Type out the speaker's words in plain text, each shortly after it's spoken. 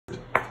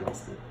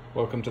tasty.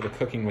 Welcome to the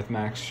Cooking with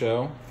Max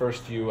show.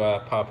 First, you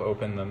pop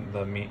open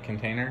the meat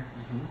container.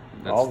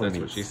 Mm-hmm. That's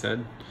what she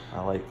said.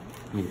 I like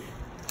meat.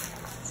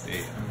 Let's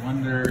see, I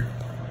wonder.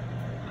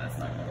 That's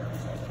not gonna work.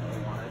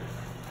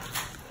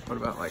 What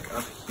about like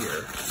up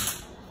here?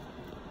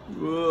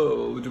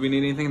 Whoa! Do we need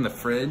anything in the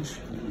fridge?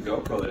 You can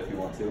GoPro it if you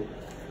want to.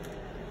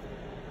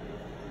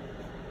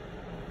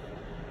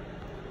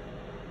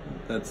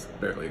 That's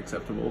barely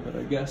acceptable, but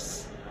I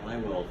guess. I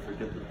will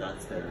forget that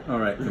that's there. All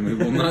right, then we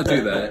will not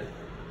do that.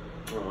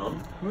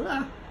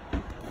 Ah.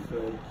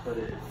 Could put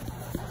it.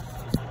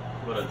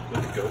 Would a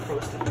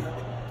GoPro stick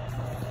out?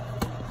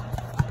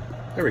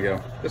 There we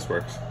go. This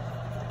works.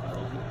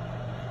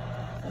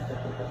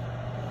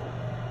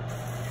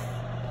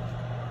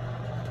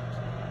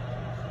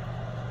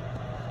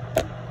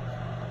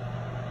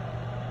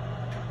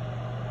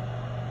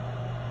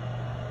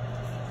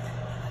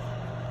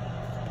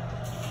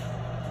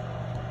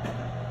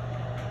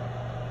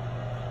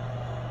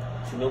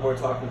 So no more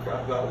talking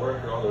crap about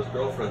work or all those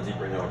girlfriends you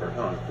bring over,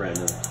 huh,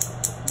 Brandon?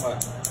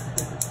 What?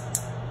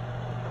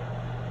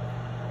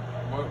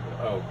 What?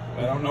 Oh,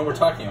 I don't know what we're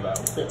talking about.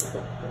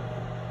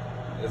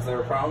 Is there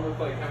a problem with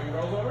like having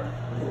girls over?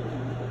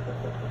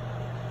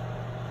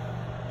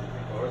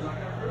 Laura's not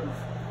gonna approve?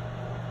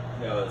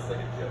 No, it's like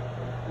a joke.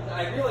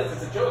 I realize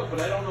it's a joke,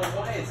 but I don't know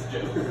why it's a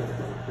joke.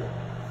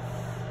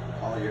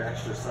 All your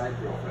extra side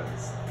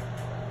girlfriends.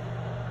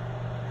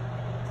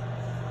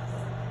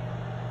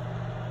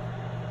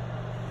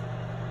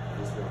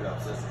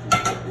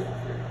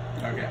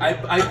 Okay,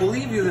 I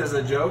believe you as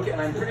a joke,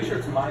 and I'm pretty sure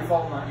it's my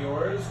fault, not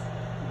yours,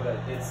 but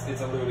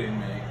it's eluding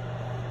me.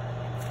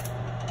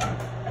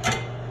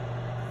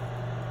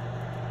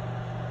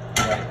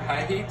 Alright,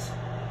 high heat?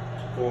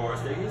 For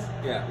steakies?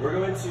 Yeah. We're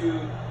going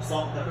to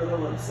salt and pepper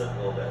them and sit a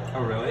little bit.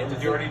 Oh really?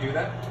 Did you already do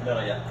that? No,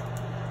 not yet.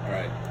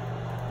 Alright.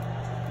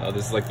 Oh,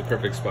 this is like the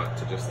perfect spot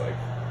to just like...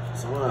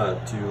 So I'm gonna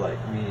do like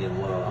medium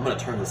low. I'm gonna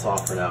turn this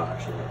off for now,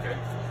 actually. Okay.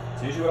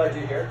 So usually what I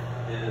do here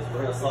is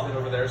we're gonna Slop it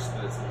over there so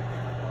that it's in the camera.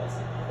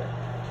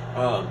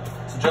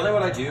 So generally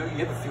what I do,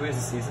 you have a few ways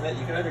to season it.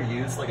 You can either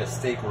use like a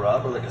steak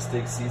rub or like a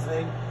steak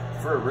seasoning.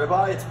 For a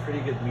ribeye, it's pretty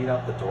good meat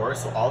out the door,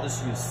 so I'll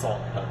just use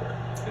salt and pepper.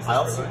 Is this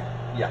also,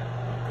 ribeye? yeah.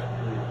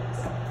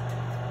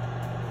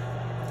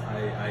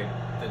 I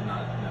did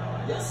not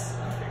know. Yes.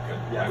 Okay, good.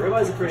 Yeah,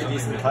 ribeye's a pretty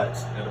decent cut.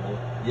 Edible.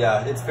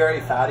 Yeah, it's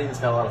very fatty and it's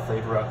got a lot of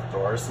flavor out the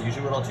door. So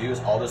usually what I'll do is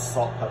I'll just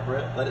salt and pepper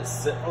it, let it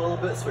sit for a little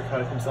bit so it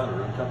kind of comes down to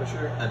room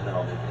temperature, and then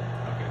I'll make it.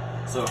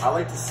 So I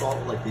like to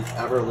salt like the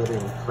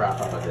ever-living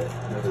crap out of it.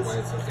 That's why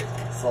it's so tasty.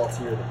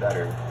 Saltier the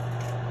better.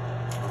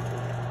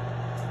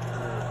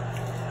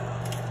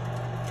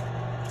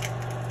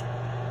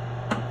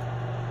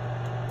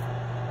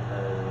 And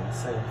then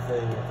same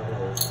thing with the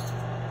little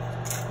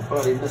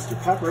buddy, Mr.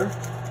 Pepper.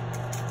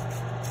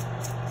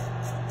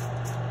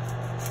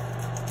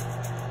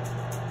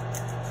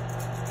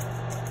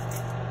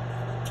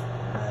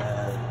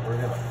 And we're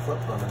gonna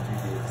flip them and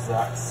do the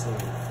exact same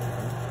thing.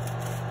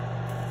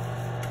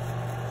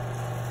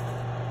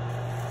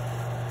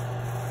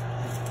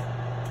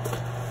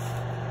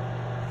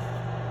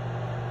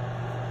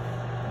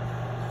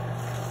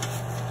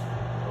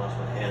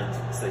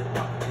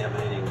 Not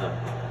contaminating the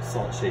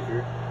salt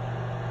shaker.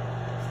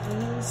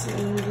 And so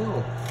there we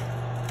go.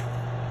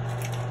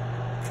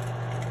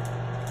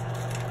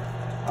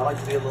 I like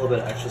to do a little bit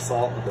of extra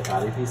salt with the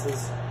fatty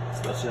pieces,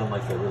 especially on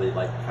like the really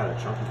like kind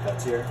of chunky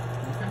cuts here.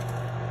 Okay.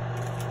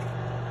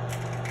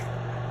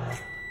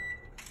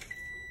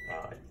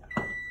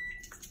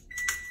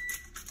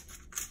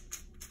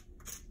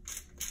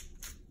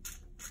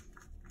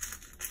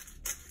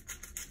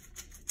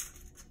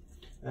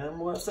 And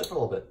we'll let it sit for a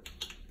little bit.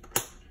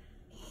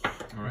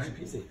 All right.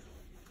 Easy.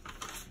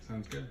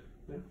 Sounds good.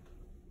 Yeah.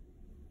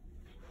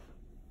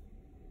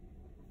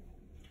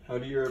 How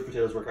do your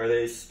potatoes work? Are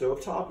they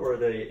stovetop or are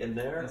they in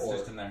there? It's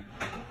just in there.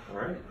 All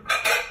right.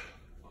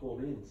 Cool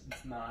beans.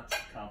 It's not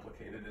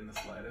complicated in the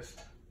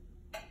slightest.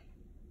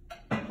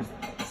 Just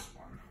this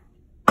one.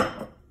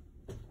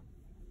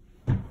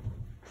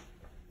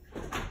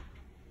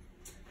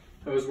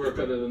 How was work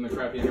other than the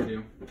crappy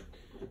interview?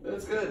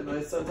 That's good.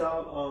 I sent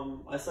out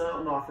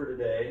an offer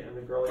today, and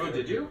the girl.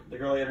 Did you? The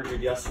girl I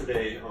interviewed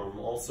yesterday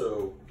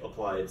also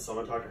applied. So I'm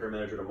gonna talk to her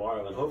manager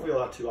tomorrow, and hopefully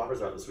I'll have 2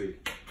 offers out this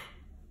week.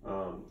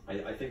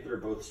 I think they're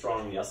both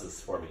strong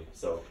yeses for me.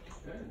 So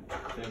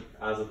I think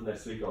as of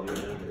next week I'll be a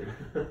manager.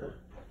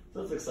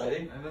 So that's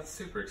exciting. And that's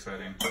super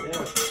exciting.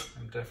 Yeah.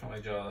 I'm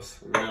definitely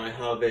jealous. And then I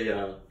have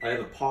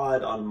a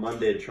pod on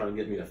Monday to try and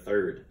get me a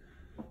third.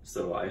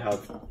 So I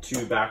have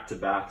 2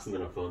 back-to-backs and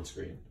then a phone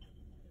screen.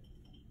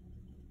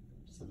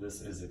 So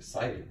this is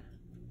exciting.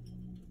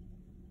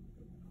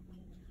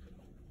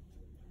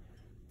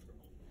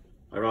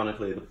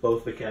 Ironically,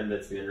 both the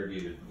candidates we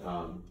interviewed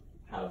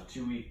have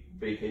 2-week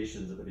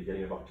vacations at the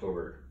beginning of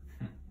October.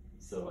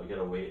 So I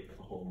gotta wait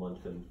a whole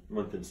month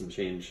and some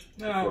change.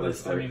 No,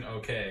 that's, I mean,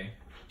 okay.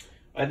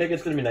 I think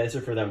it's gonna be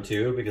nicer for them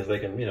too, because they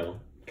can,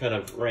 kind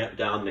of ramp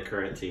down the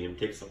current team,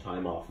 take some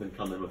time off, and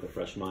come in with a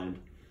fresh mind.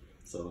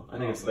 So I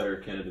think it's a better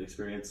candidate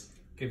experience.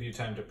 give you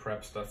time to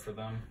prep stuff for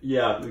them.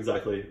 Yeah,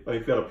 exactly.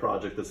 I've got a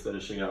project that's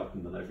finishing up,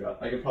 and then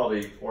I could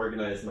probably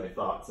organize my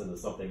thoughts into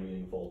something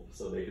meaningful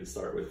so they can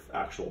start with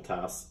actual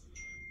tasks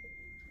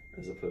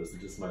as opposed to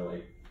just my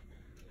like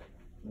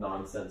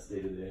nonsense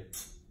day-to-day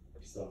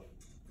stuff.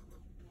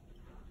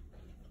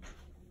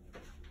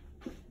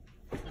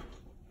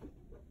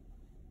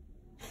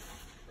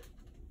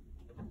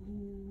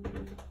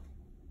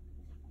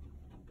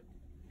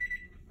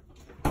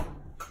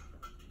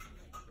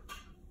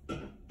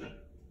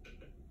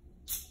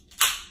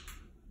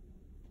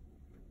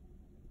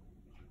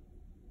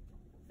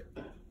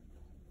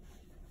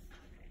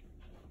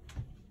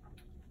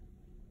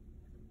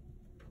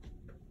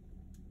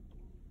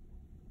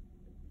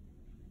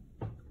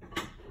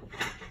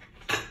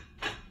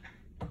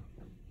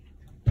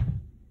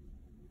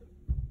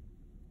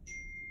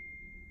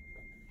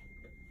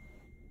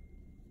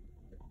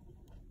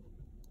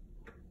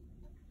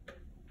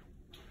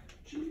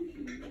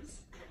 Jeez.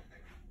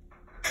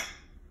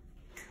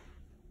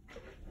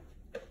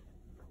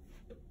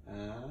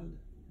 Add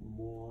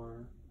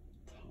more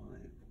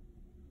time.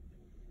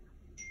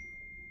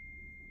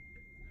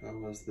 How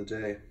was the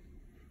day?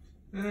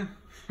 Yeah.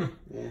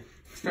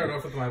 Start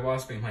off with my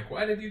boss being like,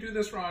 "Why did you do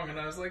this wrong?" And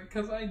I was like,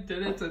 "Because I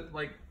did it at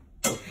like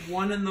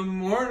 1 in the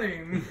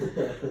morning."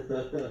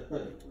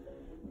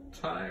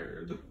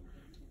 Tired.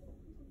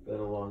 Been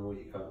a long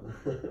week, huh?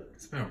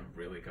 It's been a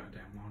really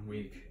goddamn long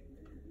week.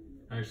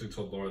 I actually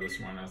told Laura this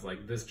morning, I was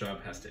like, this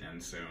job has to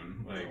end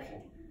soon. Like,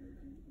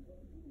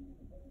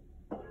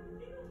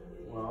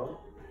 well,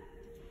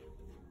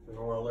 if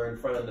you want to learn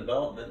front-end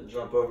development and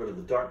jump over to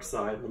the dark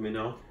side, let me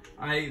know.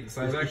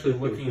 So I was actually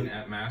looking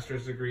at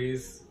master's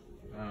degrees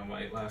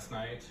last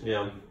night.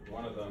 Yeah. And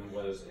one of them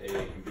was a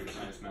computer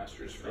science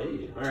master's from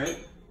All right.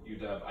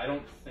 UW. I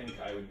don't think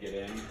I would get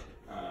in.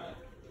 I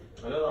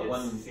know that it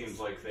one seems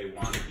like they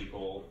want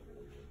people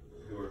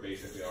who are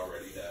basically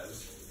already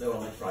devs. They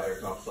want like Friar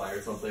Top Side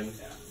or something.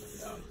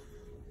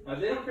 Yeah.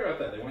 They don't care about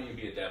that. They want you to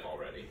be a dev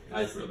already.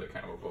 That's really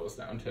kind of what it boils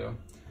down to.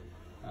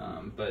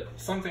 But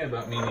something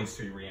about me needs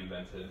to be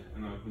reinvented,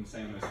 and I've been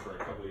saying this for a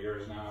couple of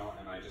years now,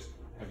 and I just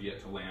have yet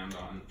to land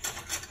on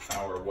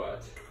how or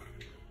what.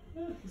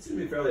 Yeah, you seem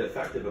to be fairly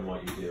effective in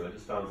what you do. It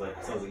just sounds like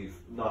you've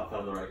not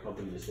found the right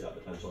company just yet,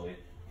 potentially.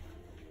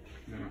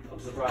 Yeah. I'm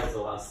surprised the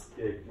last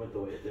gig went the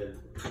way it did.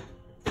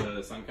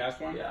 The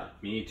Suncast one? Yeah.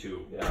 Me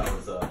too. Yeah, I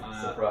was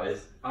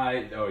surprised.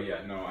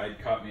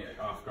 It caught me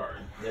off guard.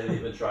 They didn't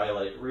even try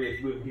like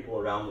moving people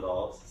around at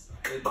all.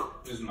 It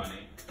was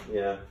money.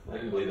 Yeah, I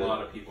can believe it. A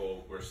lot of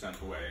people were sent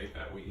away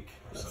that week.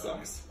 That so.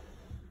 sucks.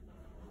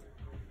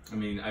 I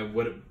mean, I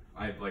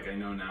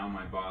know now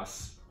my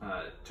boss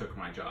took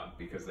my job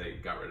because they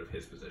got rid of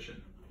his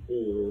position.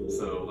 Oh.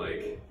 So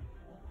like,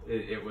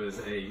 it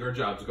was your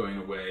job's going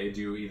away. Do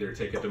you either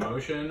take a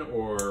demotion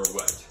or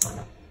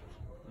what?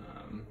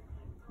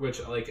 Which,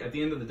 like, at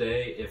the end of the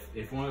day,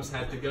 if one of us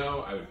had to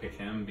go, I would pick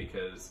him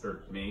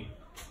or me,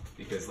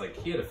 because, like,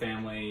 he had a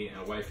family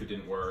and a wife who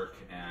didn't work,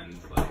 and,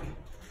 like,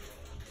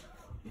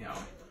 you know,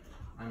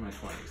 I'm in my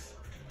 20s.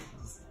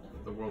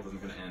 The world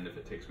isn't going to end if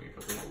it takes me a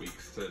couple more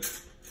weeks to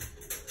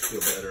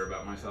feel better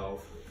about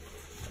myself.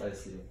 I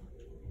see.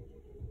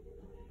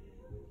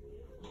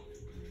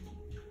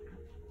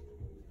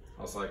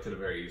 Also, I could have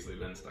very easily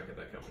been stuck at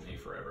that company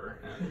forever,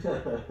 and it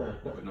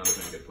would not have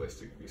been a good place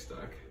to be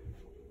stuck.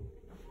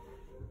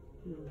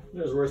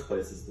 There's worse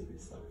places to be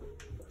stuck.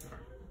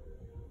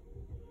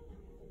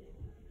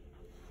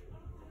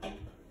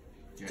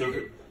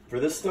 So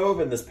for this stove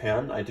and this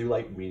pan, I do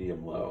like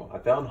medium low. I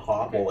found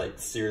hot will like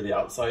sear the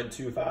outside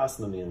too fast,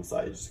 and then the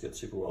inside just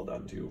gets super well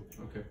done too.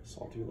 Okay.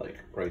 So I'll do like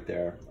right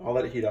there. I'll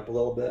let it heat up a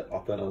little bit.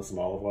 I'll put on some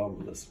olive oil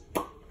and just.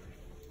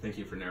 Thank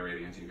you for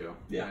narrating as you go.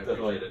 Yeah, I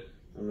appreciate it.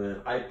 And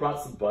then I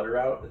brought some butter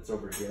out. It's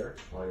over here.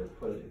 I'll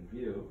put it in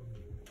view.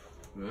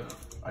 Yeah.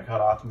 I cut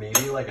off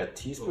maybe like a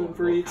teaspoon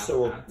for each,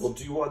 so we'll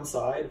do one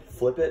side,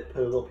 flip it,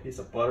 put a little piece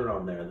of butter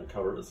on there, and then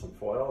cover it with some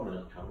foil, and then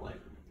it'll kind of like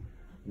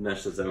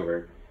meshes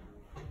over.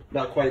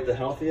 Not quite the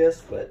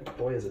healthiest, but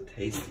boy is it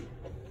tasty.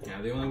 Yeah,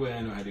 the only way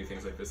I know how to do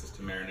things like this is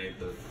to marinate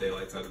the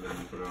daylights out of them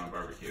and put it on a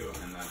barbecue,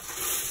 and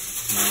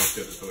that's not as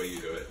good as the way you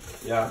do it.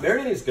 Yeah,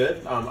 marinade is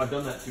good. I've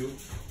done that too.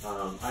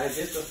 I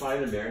get to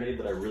find a marinade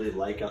that I really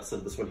like outside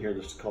of this one here.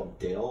 That's called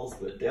Dale's,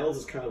 but Dale's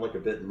is kind of like a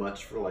bit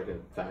much for like a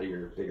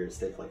fattier, bigger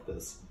steak like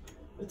this.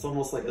 It's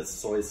almost like a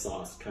soy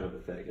sauce kind of a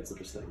thing. It's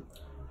interesting.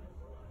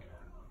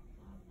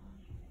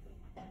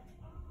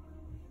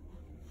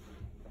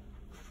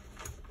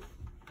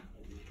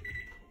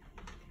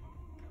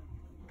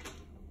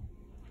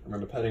 And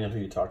depending on who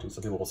you talk to,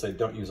 some people will say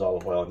don't use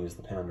olive oil and use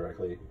the pan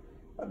directly.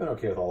 I've been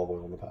okay with olive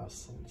oil in the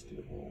past, so let's do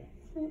a little.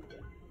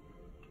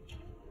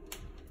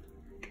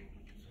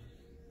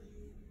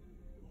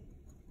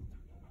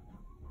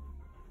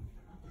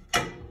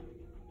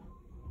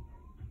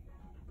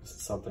 This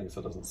is something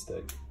so it doesn't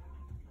stick.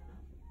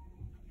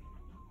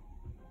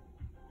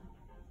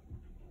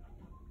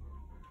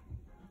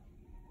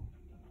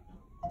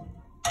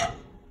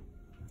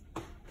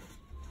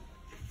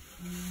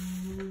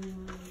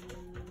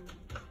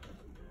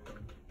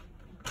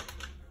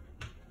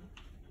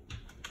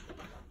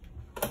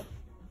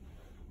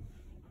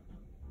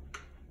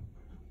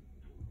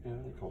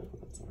 slightly cold,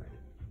 but that's alright.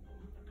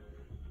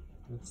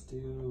 Let's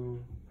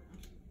do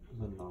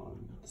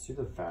let's do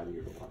the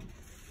fattier one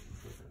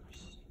first.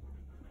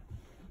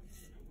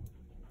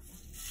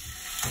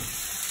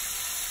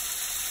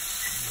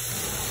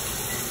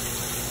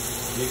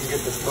 You can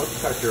get the smoke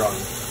detector on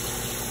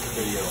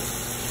video.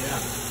 Yeah.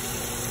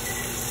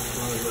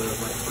 One of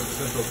my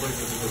quintessential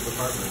places in this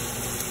apartment.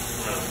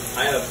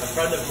 I have a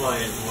friend of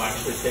mine who will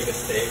actually take a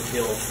steak,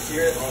 he'll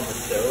sear it on the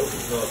stove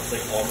until it's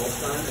like almost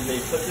done, and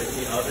then he puts it in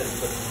the oven and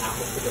puts half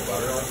a stick of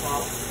butter on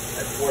top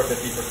at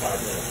 450 for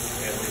 5 minutes.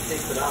 And when he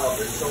takes it out,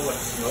 there's so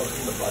much smoke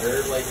from the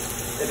butter, like,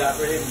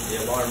 evaporating, the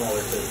alarm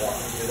always goes off.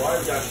 The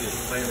alarm is actually a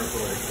timer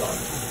for when it's done.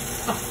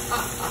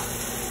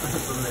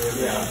 That's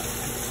amazing. Yeah.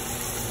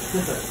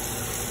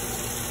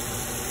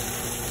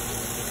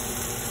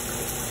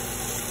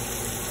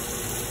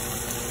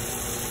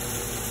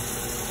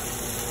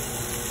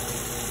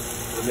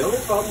 The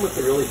only problem with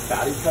the really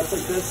fatty cuts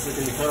like this is it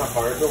can be kind of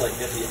hard to like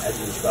get the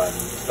edges done,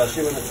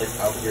 especially when it's like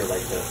out here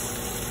like this.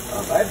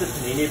 I have the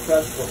panini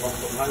press to help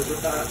sometimes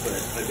with that, but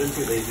I've been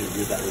too lazy to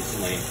use that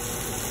recently.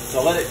 So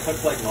I'll let it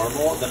cook like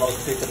normal, then I'll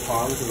just take the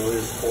tongs and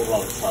really just hold it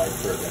on the side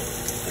for a bit.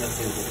 And that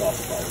seems to solve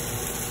the problem.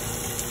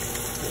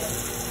 Yeah.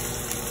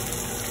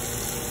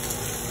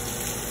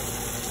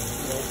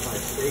 That's my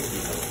steak,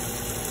 you know.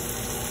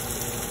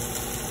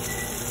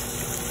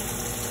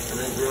 And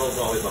then grill is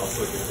always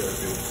also a good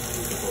go-to.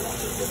 We'll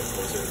watch it a little bit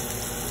closer.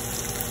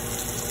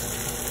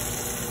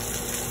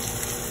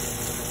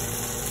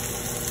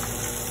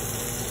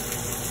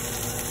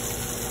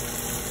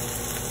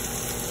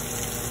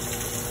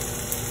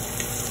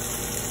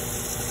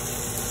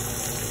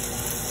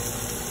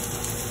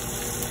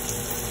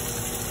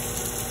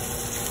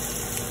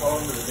 How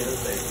long does it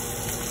take?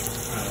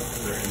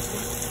 They're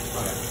instant.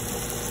 Okay.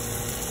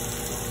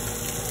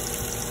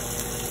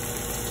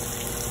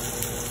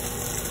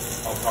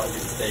 I'll probably do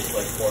the steak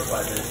like 4 or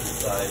 5 minutes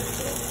inside, so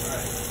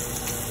alright.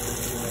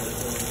 15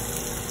 minutes in.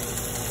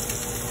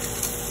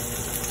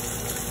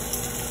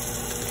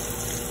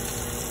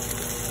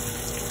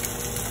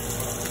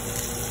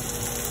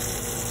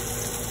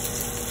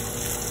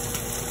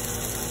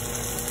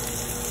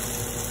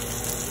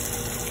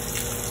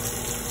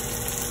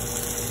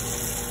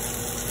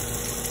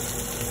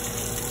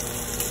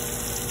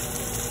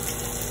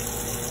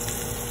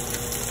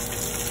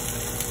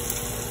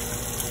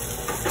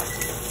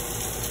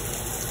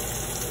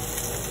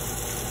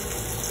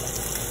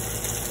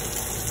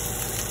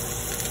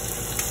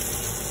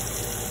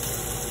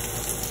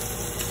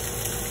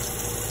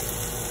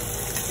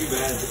 Too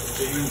bad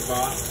James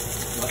boss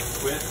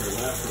quit or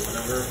left or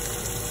whatever,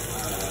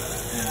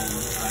 and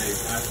I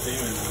asked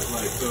Damon, I was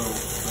like, so,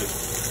 like,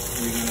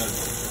 are you gonna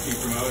keep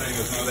promoting? He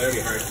goes, no, they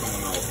already hired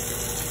someone else.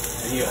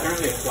 And he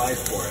apparently applied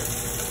for it.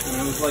 And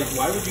I was like,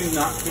 why would you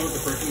not promote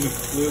the person who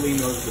clearly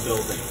knows the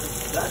building?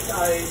 That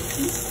guy,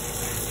 he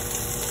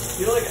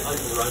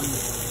runs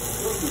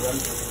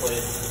this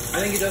place.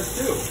 I think he does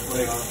too.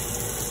 Like,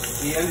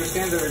 he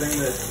understands everything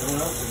that no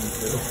one else can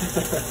do.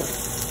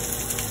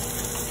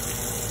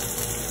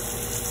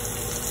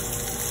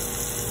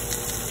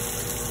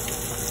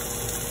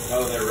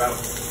 Oh, their route.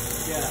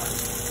 Yeah.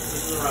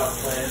 This is a route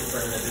plan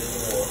for an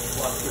additional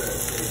cluster of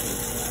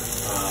stations.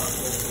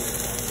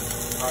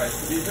 Alright,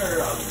 so these are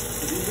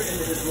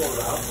individual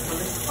routes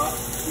coming up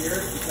here.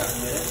 You've got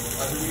minutes.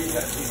 Under here you've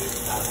got cubic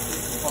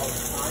capacity. We call it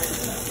time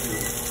and Q.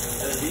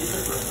 And then these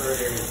are preferred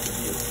areas to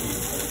DOT.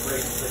 That's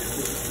great. So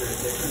this is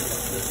jurisdiction. You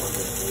got this one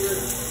goes here,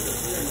 this one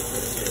goes here, and this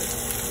goes here.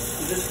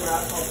 So this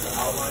graph helps to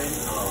outline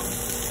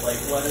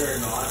like whether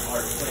or not our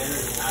planner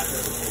is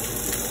accurate with what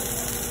we're doing.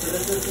 So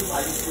this is just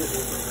I just do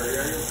this preferred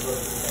areas so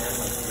it's stand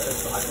like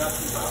this. So I've got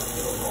some routes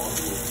that are wrong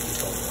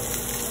DOT also.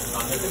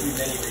 There could be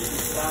many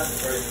reasons for that. It's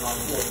very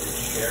possible if they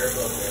share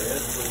both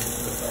areas, which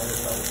is the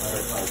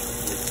prioritize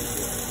the DOT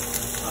doing.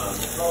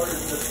 The color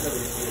isn't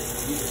necessarily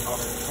DOT, the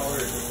color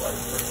is just like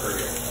preferred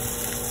area.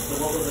 So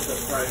what was the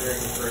primary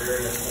preferred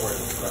area for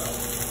this route?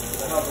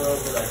 So I hover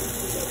over it, I can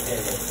see, okay,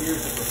 well,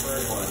 here's the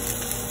preferred one,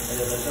 and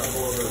then I jump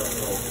over like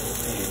the whole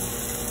thing.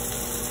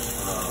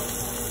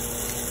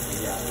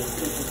 Yeah, this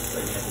is just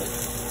gigantic.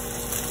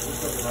 This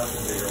is a much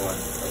bigger one.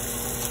 Like,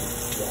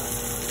 yeah.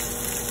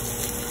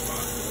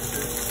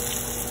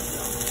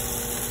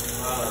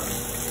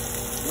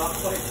 Not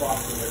quite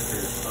box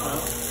lifters.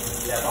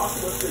 Yeah, box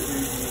lifters are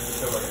usually used to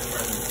show like a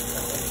trend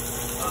something.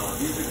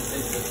 These are just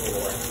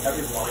individual, like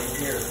every line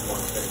here is one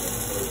thing as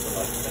opposed to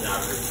like an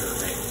average or a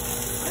range.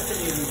 I've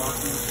been using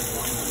box lifters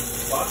one month.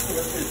 Box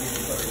lifters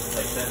usually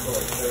like meant to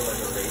like show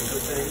like a range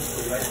of things. So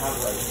you might have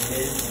like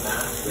min,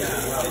 max, you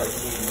have like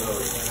 8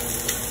 modes,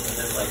 and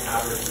then like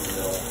average and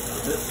middle.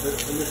 This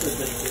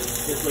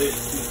way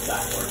it's 2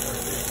 stack bars.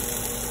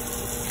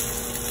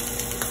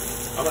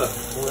 I'm gonna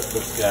flip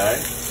this guy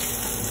and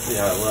see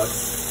how it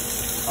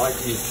looks. I like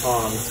to use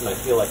tongs and I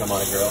feel like I'm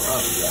on a grill.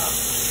 Oh yeah.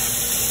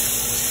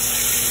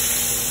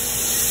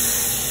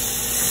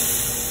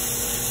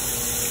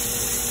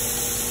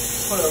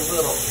 Put a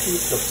little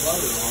piece of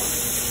butter on.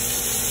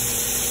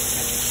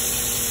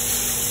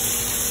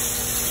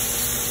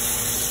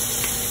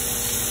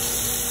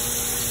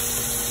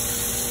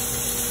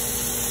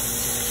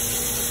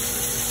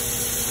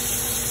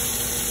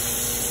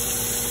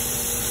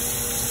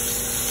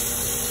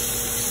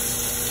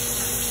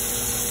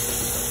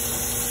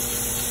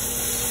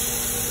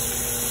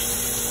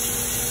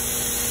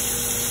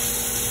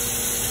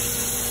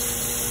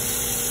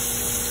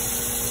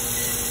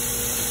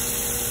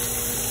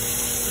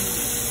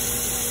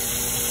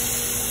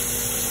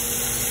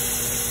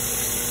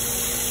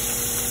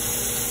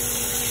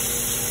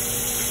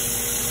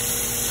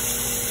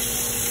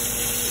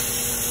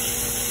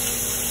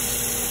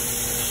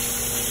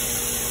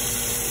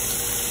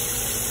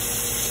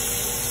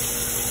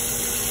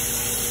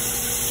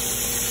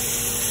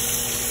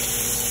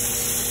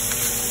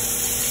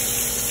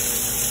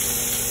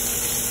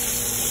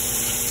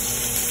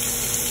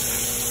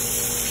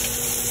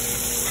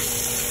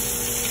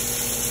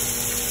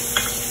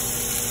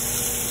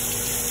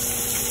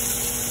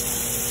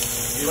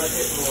 you like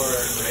it more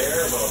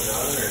rare, well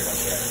done, or don't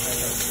care?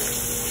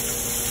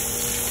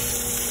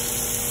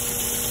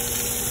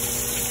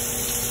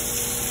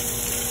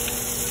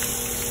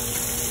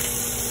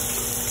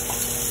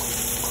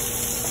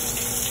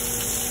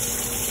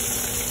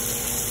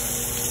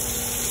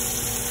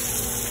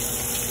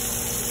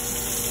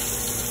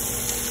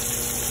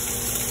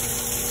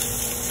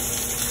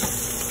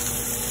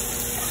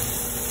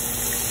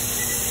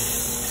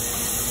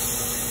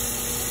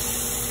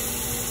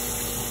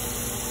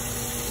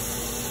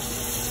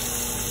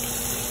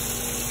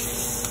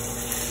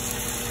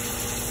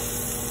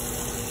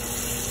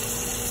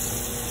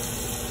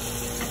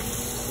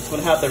 This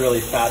one had the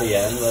really fatty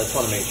end, but I just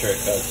want to make sure it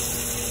cooks.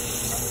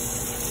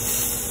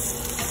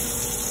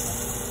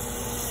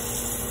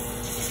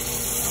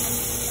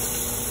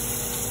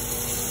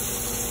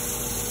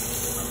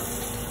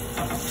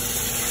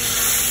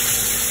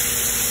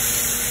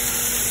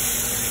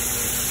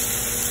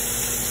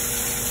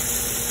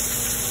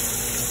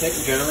 I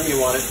think generally you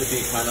want it to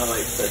be kind of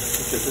like the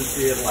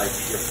consistency of like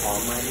your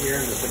palm right here,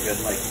 and it's a good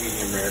like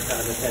medium rare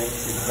kind of a thing.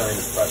 So you can kind of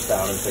just press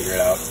down and figure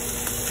it out.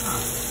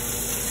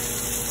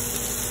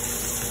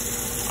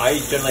 I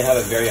generally have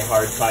a very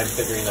hard time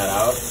figuring that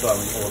out, so I'm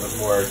a little bit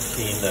more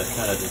keen to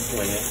kind of just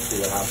swing it and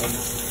see what happens.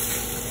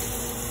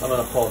 I'm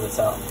going to pull this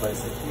out and place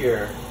it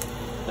here.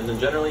 And then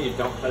generally you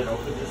don't cut it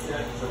open just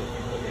yet, so we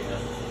keep cooking this.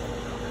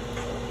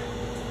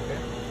 Okay.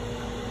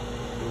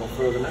 And we'll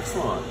throw the next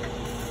one.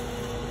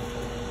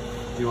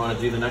 Do you want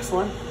to do the next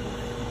one?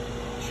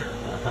 Sure.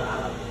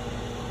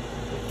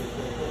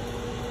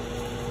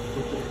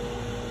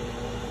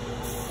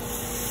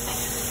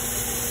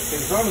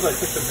 As long as I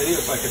took the video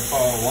so I could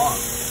follow along.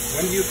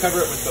 When do you cover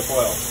it with the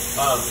foil?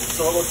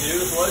 So what we'll do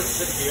is we'll let it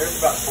sit here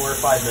for about 4 or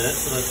 5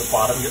 minutes so that the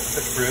bottom gets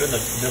cooked through and the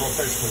middle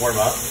starts to warm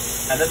up.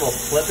 And then we'll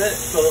flip it,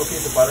 put a little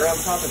piece of butter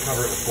on top, and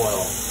cover it with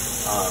foil.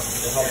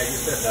 It helps. Yeah, you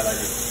said that. I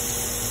just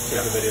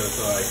took the video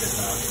so I could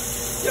not.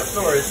 Yep,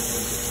 no worries.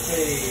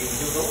 Hey,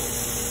 Google,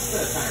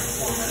 set a timer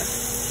for 4 minutes.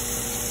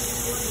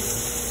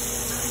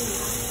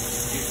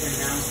 You can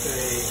now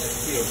say a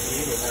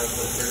TOP without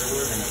the trigger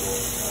word, and it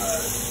will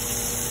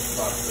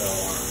stop the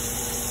alarm.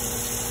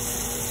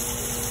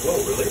 Whoa,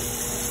 really?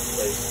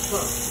 Like, huh.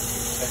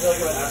 I feel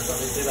like if I asked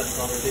something to say that in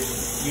conversation.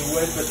 You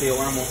would, but the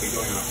alarm won't be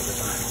going off at the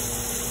time.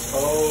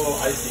 Oh,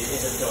 I see. It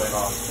is going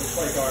off. It's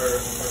like our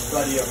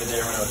buddy over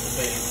there when I was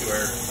complaining to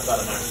her about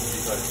an action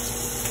sequence.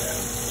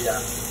 Yeah.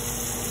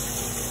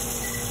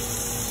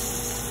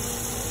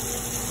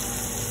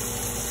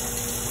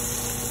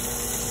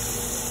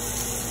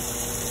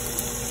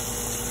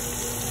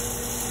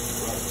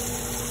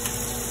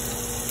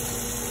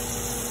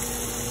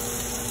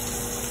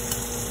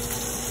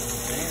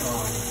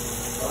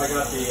 I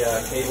got the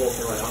cable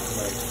for my mountain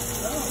bike.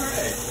 Oh,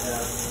 right.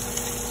 Yeah.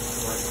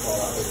 Might call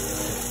out later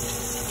tonight.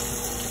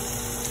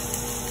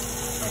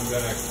 I'm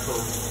gonna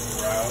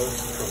carouse.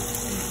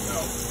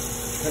 No.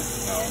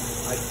 No.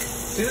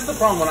 See, this is the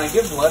problem. When I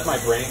give blood, my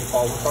brain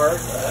falls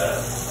apart.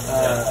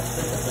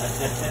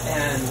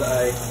 And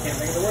I can't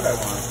think of the word I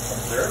want.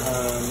 Sure?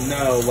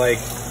 No,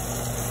 like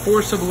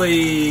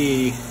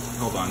forcibly.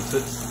 Hold on.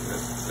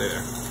 Stay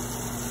there.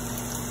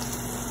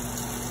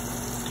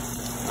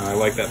 I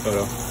like that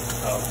photo.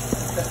 Oh.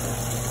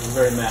 It's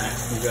very manic.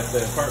 You've got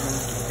the apartment,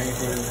 the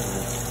painting, and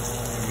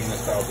being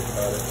nostalgic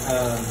about it.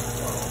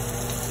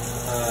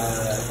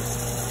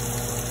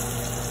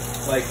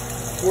 Like,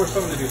 force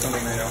someone to do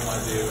something they don't want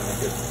to do in a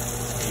good,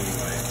 scheming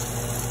way.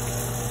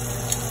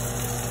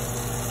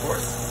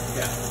 Force?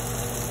 Yeah.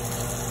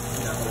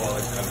 Well,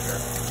 I'm sure.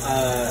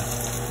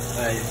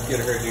 I get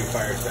her to do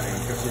fire spinning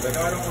because she's like,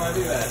 oh, I don't want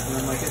to do that. And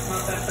I'm like, it's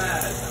not that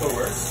bad.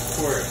 Coerce?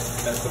 Coerce.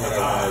 That's the word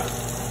I wanted.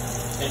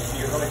 And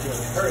you're going to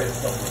encourage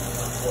someone,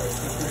 of course.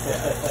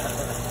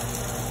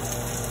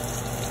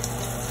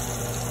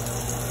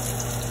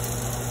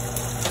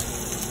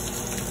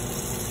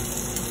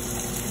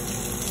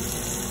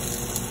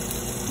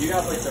 You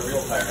have like the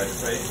real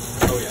Pyrex, right?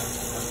 Oh yeah.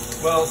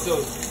 Well,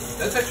 so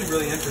that's actually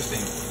really interesting.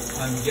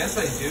 Yes,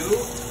 I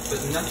do, but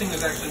nothing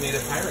is actually made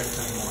of Pyrex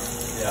anymore.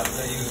 Yeah.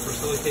 They use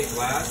borosilicate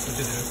glass, which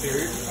is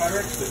inferior to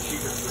Pyrex, but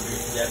cheaper to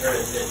produce. Yeah, I've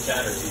heard it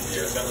shatters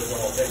easier. That was the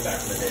whole thing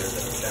back in the day, was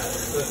that it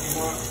shatters. So if you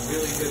want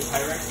really good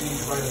Pyrex, you need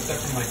to buy the stuff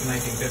from like the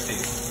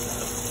 1950s.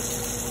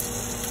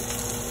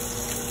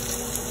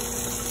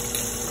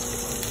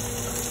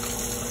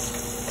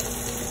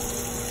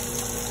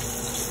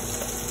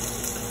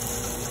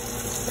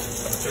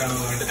 Which I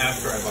learned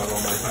after I bought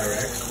all my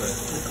Pyrex, but...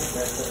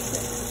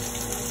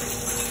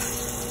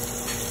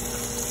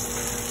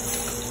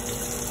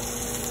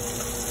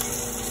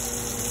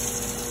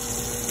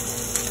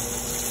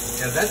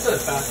 Yeah, that's a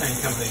fascinating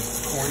company.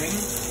 Corning,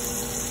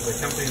 the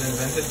company that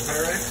invented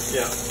Pyrex.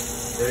 Yeah.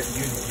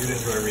 You'd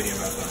enjoy reading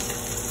about them.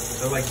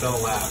 They're like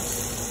Bell Labs.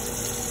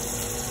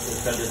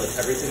 Invented like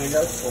everything, I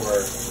guess,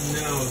 or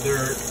No,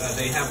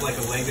 they have like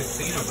a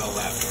legacy. You know Bell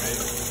Labs, right?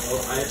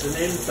 oh, the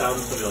name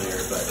sounds familiar,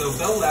 but So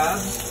Bell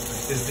Labs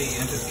is the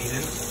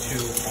antecedent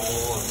to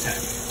all of tech.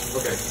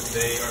 okay,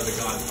 They are the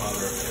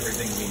godfather of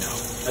everything we know.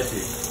 I see.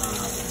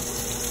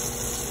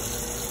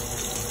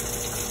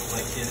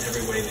 like in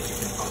every way that you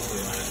can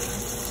possibly imagine.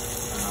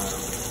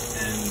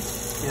 And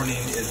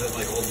Corning is a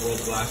like old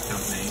world glass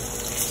company.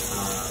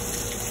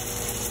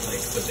 Like,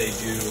 but they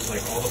do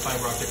like all the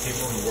fiber optic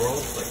cable in the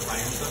world, like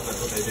high-end stuff.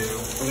 That's what they do.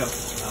 Okay.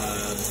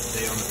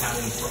 They own the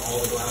patents for all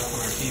the glass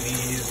on our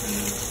TVs and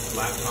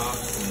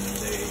laptops, and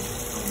they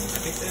I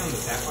think they own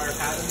the Sapphire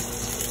patent.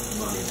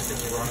 I could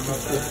be wrong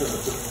about that.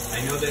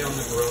 I know they own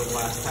the Gorilla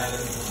Glass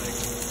patent. Like,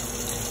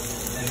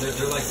 and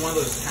they're like one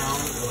of those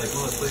towns, or like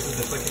one of those places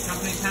that's like a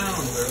company town.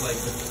 They're like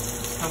the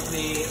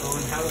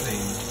company-owned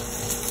housing.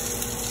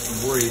 I'm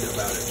worried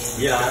about it.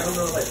 Yeah, I don't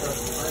know if I trust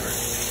the timer.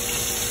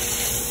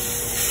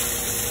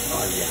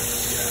 Oh yeah.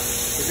 Yeah.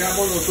 So grab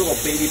one of those little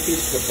baby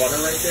pieces of butter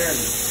right there and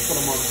put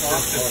them on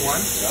top. Just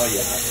one? Oh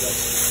yeah.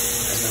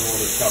 And then we'll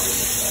just cover them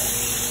all.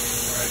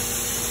 Alright.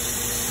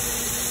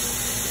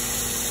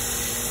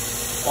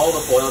 All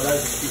the foil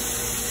does is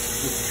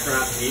keep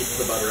crap heat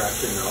so the butter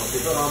actually melts. If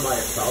you put it on by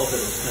itself,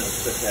 it'll kind of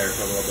sit there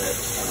for a little bit.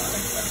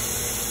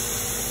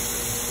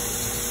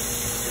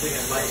 I think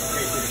it might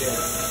increase your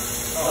chance.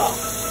 Oh.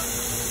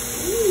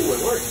 Ooh,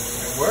 it worked.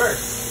 It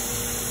worked.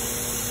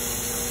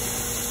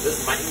 This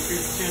might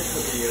increase the chance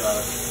of the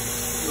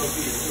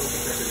smoky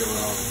pressure going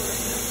off. But,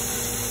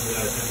 The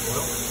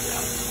tinfoil?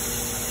 yeah.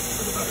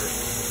 For the butter.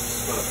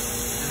 But,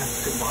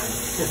 combined.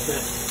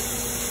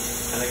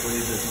 I think we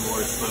need just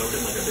more smoke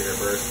and like a bigger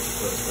burst.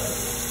 But,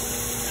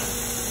 yeah.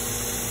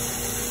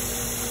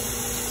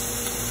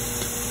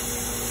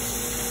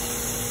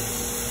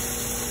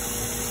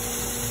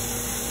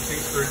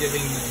 Thanks for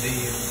giving the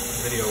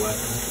video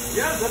lesson.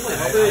 Yeah, definitely.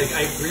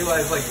 I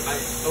realize, like,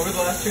 over the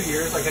last 2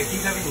 years, like, I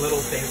keep having little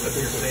tastes of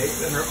your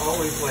steaks, and they're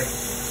always, like,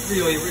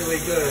 really, really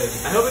good.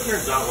 I hope it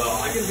turns out well.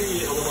 I can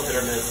be a little hit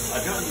or miss.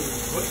 I've gotten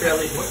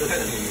fairly What cut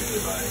consistent. do you usually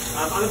buy?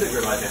 I'm a big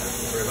ribeye fan.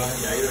 Ribeye?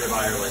 Yeah, either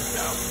ribeye or like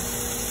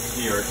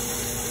New York.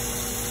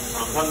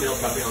 If I'm meal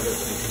prepping, I'll go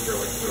something cheaper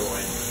like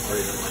sirloin or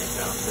even like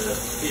the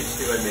beef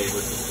stew I made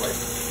was just like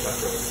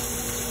West Roast.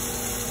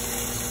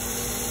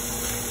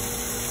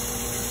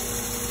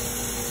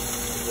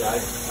 Yeah,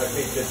 I've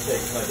made good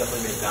steaks, but I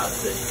definitely made bad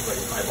steaks like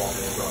eyeball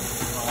me from.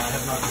 I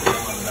have not seen a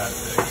lot of bad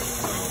steaks.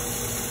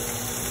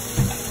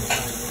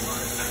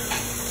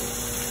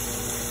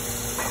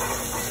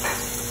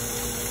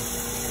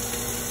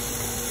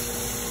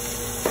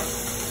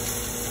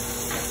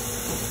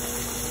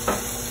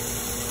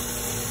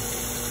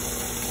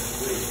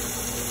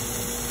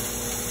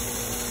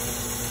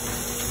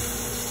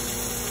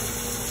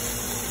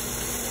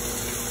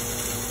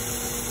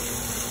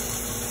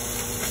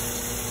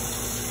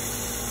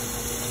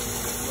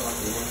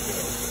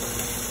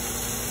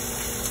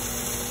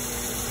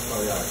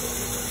 Oh yeah.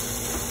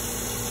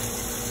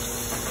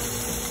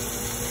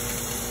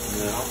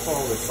 Yeah, I'll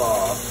pull this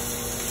off.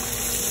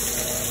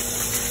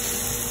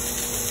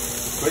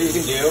 What you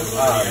can do?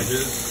 The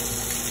edges.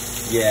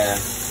 Yeah.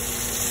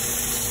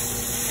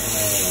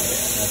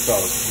 That's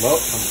all. Whoa,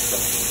 I'm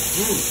stuck.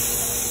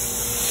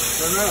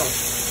 I don't know.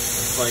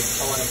 It's like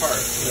falling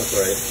apart. That's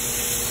right.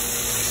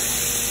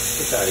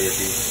 Get out of here,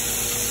 piece.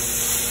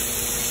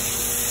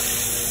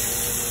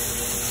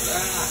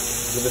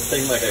 Give this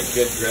thing like a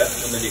good grip,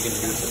 and then you can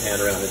move the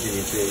pan around as you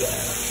need to. Yeah. I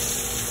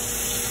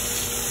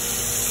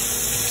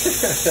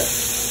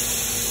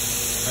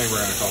think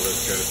we're gonna call this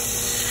good.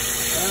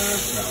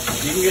 No.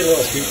 You can get a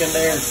little peek in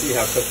there and see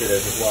how cooked it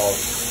is as well.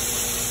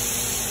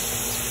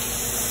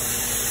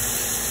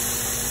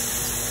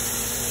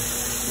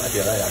 Might be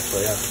alright,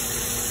 actually, yeah.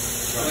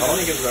 I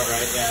think it's about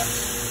right, yeah.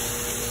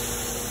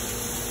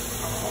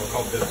 I'll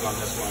call dibs on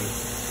this one.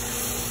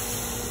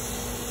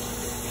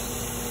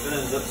 If it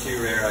ends up too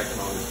rare, I can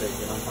always take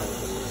it. I'm fine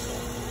with it.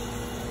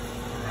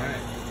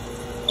 Alright.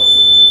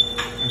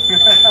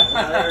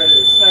 There it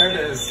is.